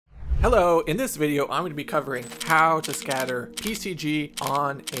Hello, in this video I'm going to be covering how to scatter PCG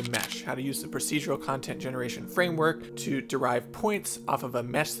on a mesh, how to use the Procedural Content Generation Framework to derive points off of a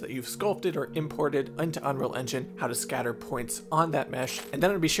mesh that you've sculpted or imported into Unreal Engine, how to scatter points on that mesh, and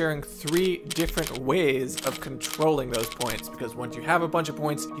then I'll be sharing 3 different ways of controlling those points, because once you have a bunch of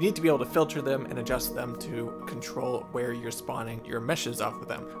points, you need to be able to filter them and adjust them to control where you're spawning your meshes off of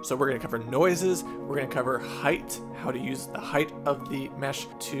them. So we're going to cover noises, we're going to cover height, how to use the height of the mesh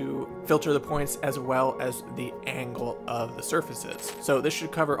to filter the points, as well as the angle of the surfaces. So this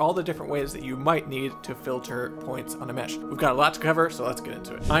should cover all the different ways that you might need to filter points on a mesh. We've got a lot to cover, so let's get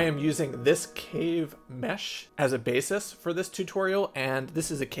into it. I am using this cave mesh as a basis for this tutorial, and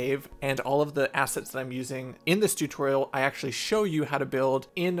this is a cave, and all of the assets that I'm using in this tutorial, I actually show you how to build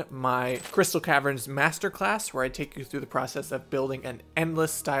in my Crystal Caverns masterclass, where I take you through the process of building an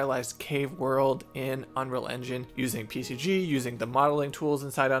endless stylized cave world in Unreal Engine using PCG, using the modeling tools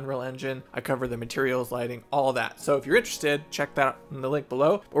inside Unreal Engine. I cover the materials, lighting, all that. So if you're interested, check that out in the link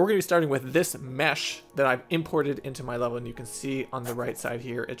below. But we're going to be starting with this mesh that I've imported into my level, and you can see on the right side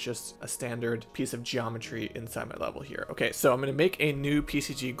here, it's just a standard piece of geometry inside my level here. Okay, so I'm going to make a new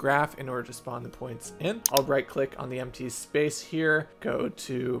PCG graph in order to spawn the points in. I'll right click on the empty space here, go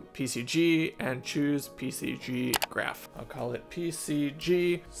to PCG and choose PCG graph. I'll call it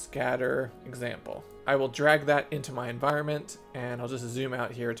PCG scatter example. I will drag that into my environment, and I'll just zoom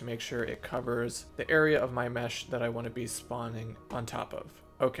out here to make sure it covers the area of my mesh that I want to be spawning on top of.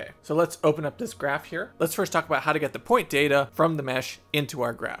 Okay, so let's open up this graph here. Let's first talk about how to get the point data from the mesh into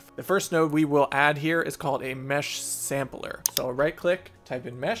our graph. The first node we will add here is called a mesh sampler. So I'll right click, type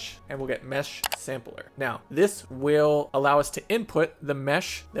in mesh, and we'll get mesh sampler. Now, this will allow us to input the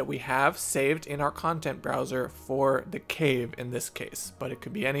mesh that we have saved in our content browser for the cave in this case, but it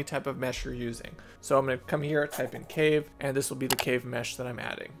could be any type of mesh you're using. So I'm going to come here, type in cave, and this will be the cave mesh that I'm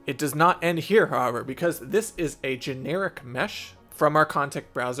adding. It does not end here, however, because this is a generic mesh from our content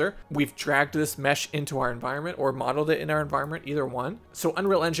browser. We've dragged this mesh into our environment or modeled it in our environment, either one. So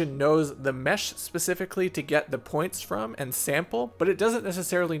Unreal Engine knows the mesh specifically to get the points from and sample, but it doesn't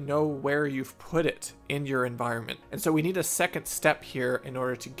necessarily know where you've put it in your environment. And so we need a second step here in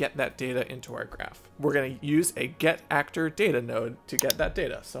order to get that data into our graph. We're going to use a get actor data node to get that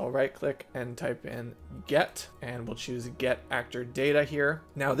data. So I'll right click and type in get, and we'll choose get actor data here.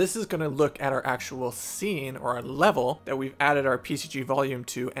 Now this is going to look at our actual scene or our level that we've added our PCG volume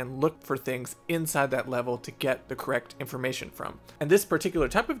to and look for things inside that level to get the correct information from. And this particular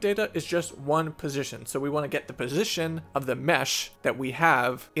type of data is just one position. So we want to get the position of the mesh that we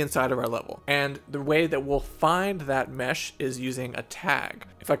have inside of our level. And the way that we'll find that mesh is using a tag.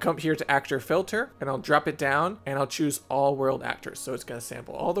 If I come here to actor filter, and I'll drop it down, and I'll choose all world actors. So it's going to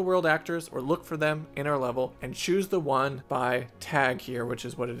sample all the world actors or look for them in our level and choose the one by tag here, which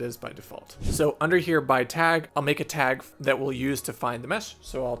is what it is by default. So under here by tag, I'll make a tag that we'll use to find the mesh.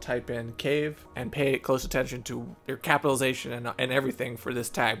 So I'll type in cave and pay close attention to your capitalization and everything for this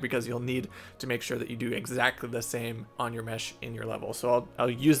tag, because you'll need to make sure that you do exactly the same on your mesh in your level. So I'll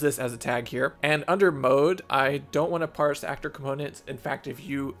use this as a tag here. And under mode, I don't want to parse actor components. In fact, if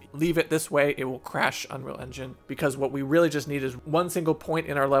you leave it this way, it will crash Unreal Engine, because what we really just need is one single point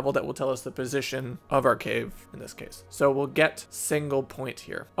in our level that will tell us the position of our cave in this case. So we'll get single point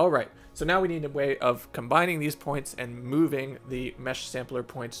here. All right. So now we need a way of combining these points and moving the mesh sampler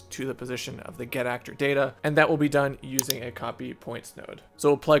points to the position of the get actor data, and that will be done using a copy points node. So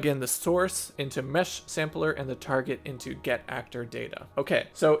we'll plug in the source into mesh sampler and the target into get actor data. Okay,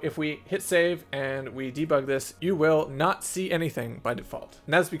 so if we hit save and we debug this, you will not see anything by default.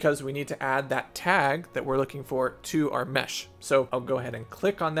 And that's because we need to add that tag that we're looking for to our mesh. So I'll go ahead and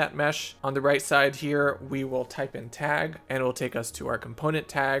click on that mesh. On the right side here, we will type in tag, and it will take us to our component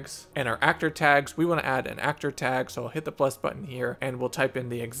tags and our actor tags. We want to add an actor tag, so I'll hit the plus button here, and we'll type in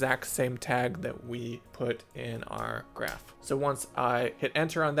the exact same tag that we put in our graph. So once I hit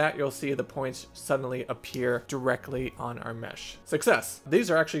enter on that, you'll see the points suddenly appear directly on our mesh. Success!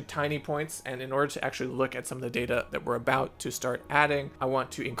 These are actually tiny points, and in order to actually look at some of the data that we're about to start adding, I want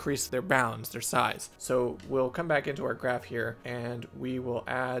to increase their bounds, their size. So we'll come back into our graph here, and we will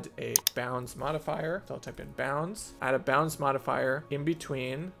add a bounds modifier. So I'll type in bounds, add a bounds modifier in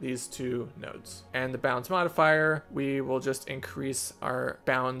between these 2 nodes. And the bounds modifier, we will just increase our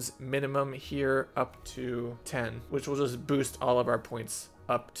bounds minimum here up to 10, which will just boost all of our points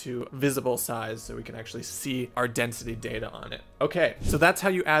up to visible size so we can actually see our density data on it. Okay, so that's how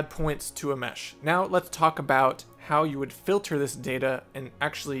you add points to a mesh. Now let's talk about how you would filter this data and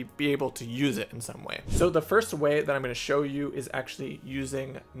actually be able to use it in some way. So the first way that I'm going to show you is actually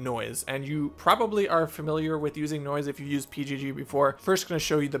using noise. And you probably are familiar with using noise if you used PCG before. First, going to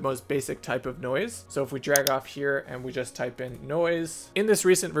show you the most basic type of noise. So if we drag off here and we just type in noise, in this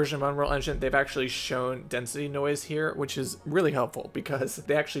recent version of Unreal Engine, they've actually shown density noise here, which is really helpful because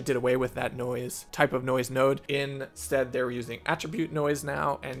they actually did away with that noise type of noise node. Instead, they're using attribute noise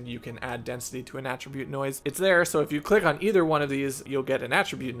now, and you can add density to an attribute noise. It's there, so if you click on either one of these, you'll get an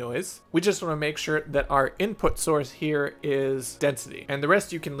attribute noise. We just want to make sure that our input source here is density, and the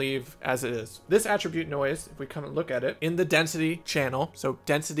rest you can leave as it is. This attribute noise, if we come and look at it, in the density channel, so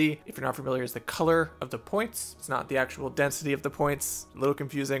density, if you're not familiar, is the color of the points. It's not the actual density of the points. A little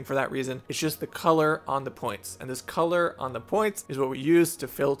confusing for that reason. It's just the color on the points, and this color on the points is what we use to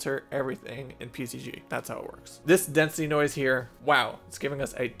filter everything in PCG. That's how it works. This density noise here, wow, it's giving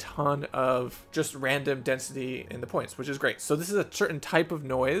us a ton of just random density in the points, which is great. So this is a certain type of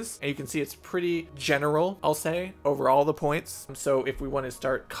noise, and you can see it's pretty general, I'll say, over all the points. So if we want to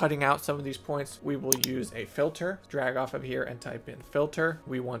start cutting out some of these points, we will use a filter. Drag off of here and type in filter.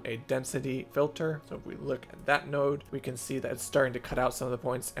 We want a density filter. So if we look at that node, we can see that it's starting to cut out some of the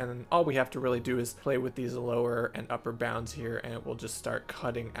points, and then all we have to really do is play with these lower and upper bounds here, and it will just start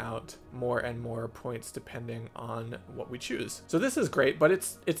cutting out more and more points depending on what we choose. So this is great, but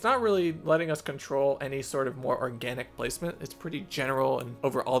it's not really letting us control any sort of more organic placement. It's pretty general and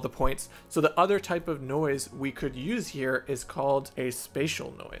over all the points. So the other type of noise we could use here is called a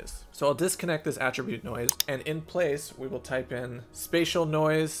spatial noise. So I'll disconnect this attribute noise, and in place we will type in spatial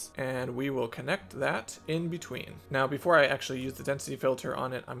noise, and we will connect that in between. Now before I actually use the density filter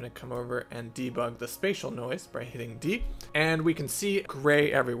on it, I'm going to come over and debug the spatial noise by hitting D, and we can see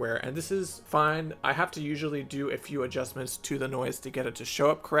gray everywhere, and this is fine. I have to usually do a few adjustments to the noise to get it to show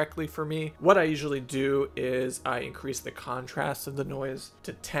up correctly for me. What I usually do is I increase the contrast of the noise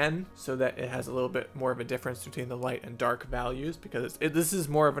to 10 so that it has a little bit more of a difference between the light and dark values, because this is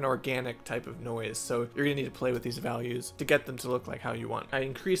more of an organic type of noise, so you're gonna need to play with these values to get them to look like how you want. I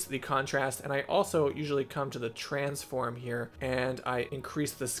increase the contrast, and I also usually come to the transform here and I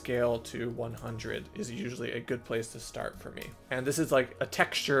increase the scale to 100 is usually a good place to start for me. And this is like a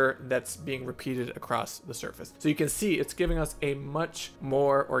texture that's being repeated across the surface. So you can see it's giving us a much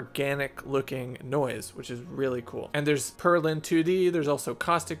more organic looking noise, which is really cool. And there's Perlin 2D, there's also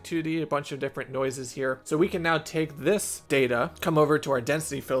Caustic 2D, a bunch of different noises here. So we can now take this data, come over to our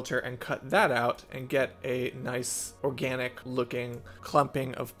density filter and cut that out and get a nice organic looking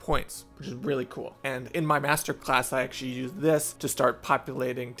clumping of points, which is really cool. And in my master class, I actually use this to start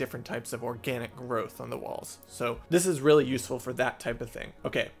populating different types of organic growth on the walls. So this is really useful for that type of thing.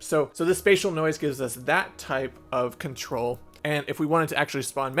 Okay, so this spatial noise gives us that type of control. And if we wanted to actually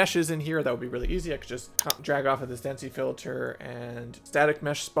spawn meshes in here, that would be really easy. I could just drag off of this density filter and static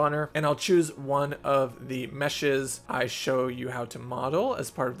mesh spawner, and I'll choose one of the meshes I show you how to model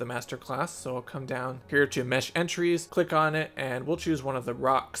as part of the master class. So I'll come down here to mesh entries, click on it, and we'll choose one of the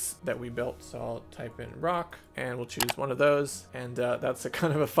rocks that we built. So I'll type in rock, and we'll choose one of those, and that's a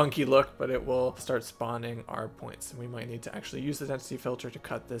kind of a funky look, but it will start spawning our points. And we might need to actually use the density filter to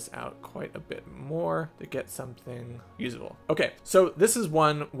cut this out quite a bit more to get something usable. Okay, so this is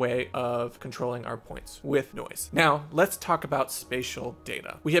one way of controlling our points with noise. Now let's talk about spatial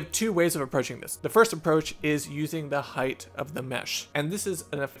data. We have two ways of approaching this. The first approach is using the height of the mesh, and this is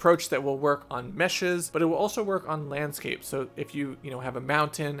an approach that will work on meshes, but it will also work on landscapes. So if you have a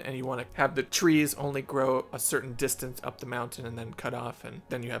mountain and you want to have the trees only grow a certain distance up the mountain and then cut off, and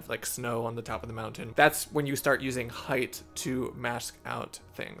then you have like snow on the top of the mountain, that's when you start using height to mask out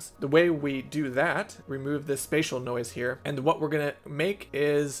things. The way we do that, remove this spatial noise here, and what we're going to make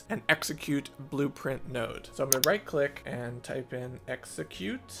is an execute blueprint node. So I'm going to right click and type in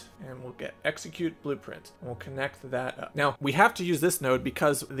execute, and we'll get execute blueprint, and we'll connect that up. Now we have to use this node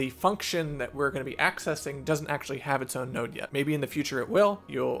because the function that we're going to be accessing doesn't actually have its own node yet. Maybe in the future it will.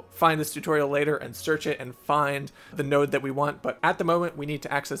 You'll find this tutorial later and search it and find the node that we want, but at the moment we need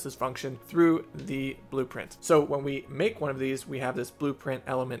to access this function through the blueprint. So when we make one of these, we have this blueprint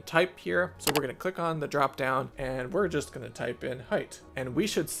element type here. So we're going to click on the drop down, and we're just going to type in height, and we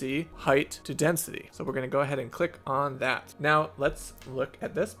should see height to density. So we're going to go ahead and click on that. Now let's look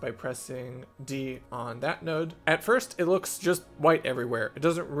at this by pressing D on that node. At first it looks just white everywhere. It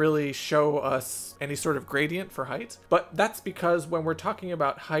doesn't really show us any sort of gradient for height, but that's because when we're talking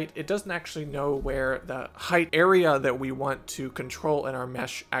about height, it doesn't actually know where the height area that we want to control in our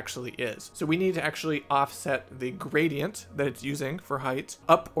mesh actually is. So we need to actually offset the gradient that it's using for height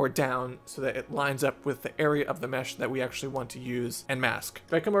up or down so that it lines up with the area of the mesh that we actually actually want to use and mask.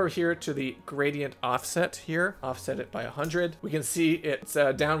 If I come over here to the gradient offset here, offset it by 100, we can see it's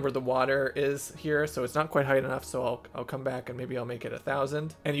down where the water is here, so it's not quite high enough, so I'll come back and maybe I'll make it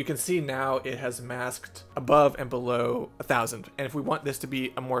 1000. And you can see now it has masked above and below 1000. And if we want this to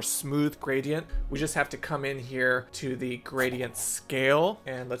be a more smooth gradient, we just have to come in here to the gradient scale,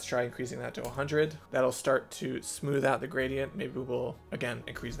 and let's try increasing that to 100. That'll start to smooth out the gradient. Maybe we'll again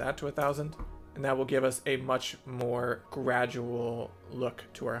increase that to 1000. And that will give us a much more gradual look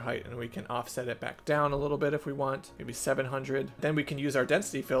to our height, and we can offset it back down a little bit if we want, maybe 700. Then we can use our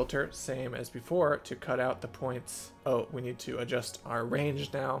density filter, same as before, to cut out the points. Oh, we need to adjust our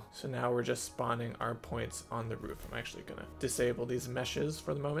range now. So now we're just spawning our points on the roof. I'm actually gonna disable these meshes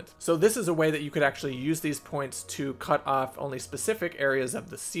for the moment. So this is a way that you could actually use these points to cut off only specific areas of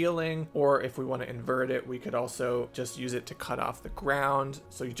the ceiling, or if we want to invert it, we could also just use it to cut off the ground.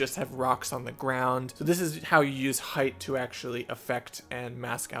 So you just have rocks on the ground. So this is how you use height to actually affect and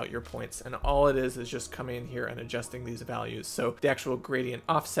mask out your points, and all it is just coming in here and adjusting these values. So the actual gradient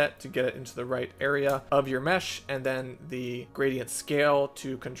offset to get it into the right area of your mesh, and then the gradient scale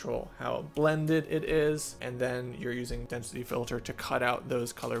to control how blended it is, and then you're using density filter to cut out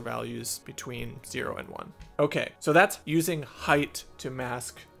those color values between 0 and 1. Okay, so that's using height to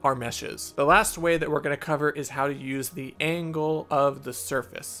mask our meshes. The last way that we're going to cover is how to use the angle of the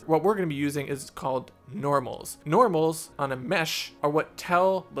surface. What we're going to be using is called normals. Normals on a mesh are what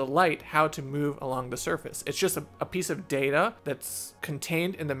tell the light how to move along the surface. It's just a piece of data that's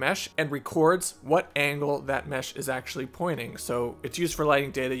contained in the mesh and records what angle that mesh is actually pointing. So it's used for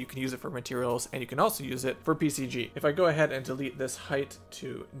lighting data. You can use it for materials, and you can also use it for PCG. If I go ahead and delete this height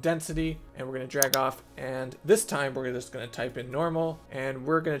to density, and we're going to drag off, and this time we're just going to type in normal, and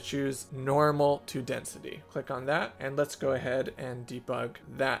we're going to choose normal to density. Click on that, and let's go ahead and debug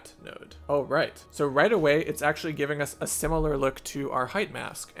that node. Oh, right. So right away, it's actually giving us a similar look to our height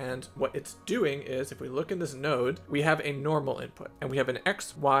mask. And what it's doing is, if we look in this node, we have a normal input, and we have an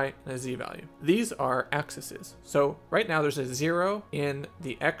X, Y, and a Z value. These are axes. So right now there's a 0 in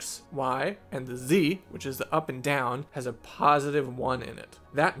the X, Y, and the Z, which is the up and down, has a positive 1 in it.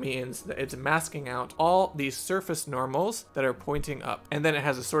 That means that it's masking out all these surface normals that are pointing up. And then it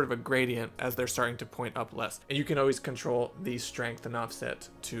has a sort of a gradient as they're starting to point up less. And you can always control the strength and offset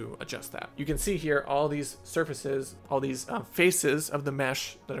to adjust that. You can see here all these surfaces, all these faces of the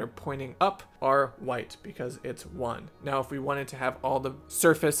mesh that are pointing up are white because it's 1. Now, if we wanted to have all the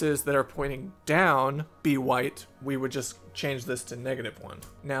surfaces that are pointing down be white, we would just change this to -1.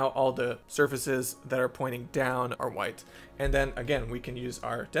 Now all the surfaces that are pointing down are white. And then again, we can use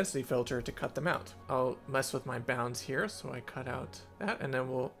our density filter to cut them out. I'll mess with my bounds here, so I cut out that, and then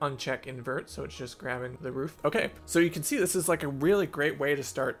we'll uncheck invert, so it's just grabbing the roof. Okay, so you can see this is like a really great way to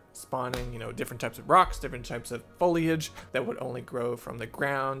start spawning, different types of rocks, different types of foliage that would only grow from the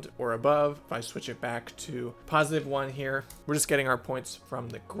ground or above. If I switch it back to +1 here, we're just getting our points from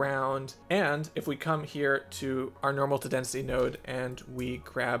the ground. And if we come here to our normal to density node and we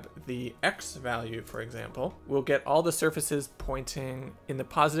grab the X value, for example, we'll get all the surfaces pointing in the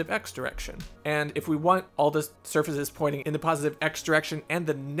positive X direction. And if we want all the surfaces pointing in the positive X direction and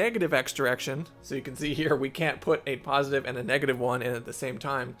the negative X direction, so you can see here we can't put a positive and a -1 in at the same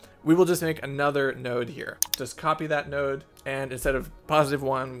time, we will just make another node here. Just copy that node, and instead of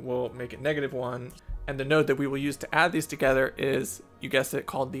 +1, we'll make it -1. And the node that we will use to add these together is, you guessed it,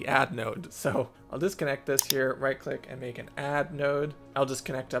 called the add node. So I'll disconnect this here, right click and make an add node. I'll just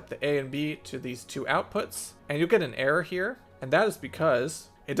connect up the A and B to these two outputs, and you'll get an error here. And that is because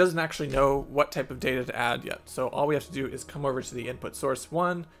it doesn't actually know what type of data to add yet. So all we have to do is come over to the input source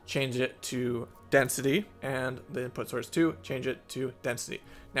 1, change it to density, and the input source 2, change it to density.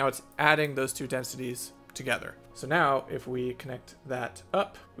 Now it's adding those two densities together. So now if we connect that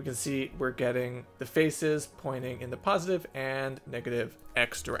up, we can see we're getting the faces pointing in the positive and negative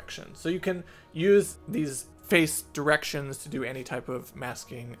X direction. So you can use these face directions to do any type of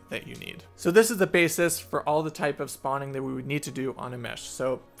masking that you need. So this is the basis for all the type of spawning that we would need to do on a mesh.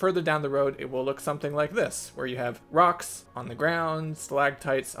 So further down the road, it will look something like this, where you have rocks on the ground,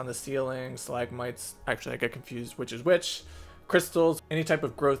 stalactites on the ceiling, stalagmites, actually I get confused which is which, crystals, any type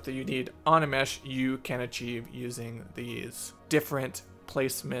of growth that you need on a mesh, you can achieve using these different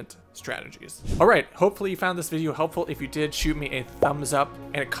placement strategies. All right, hopefully you found this video helpful. If you did, shoot me a thumbs up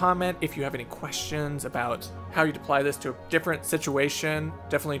and a comment. If you have any questions about how you apply this to a different situation,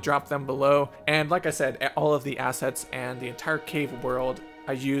 definitely drop them below. And like I said, all of the assets and the entire cave world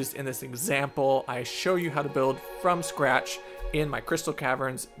I used in this example, I show you how to build from scratch in my Crystal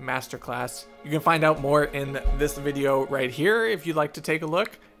Caverns masterclass. You can find out more in this video right here if you'd like to take a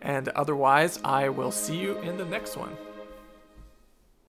look. And otherwise, I will see you in the next one.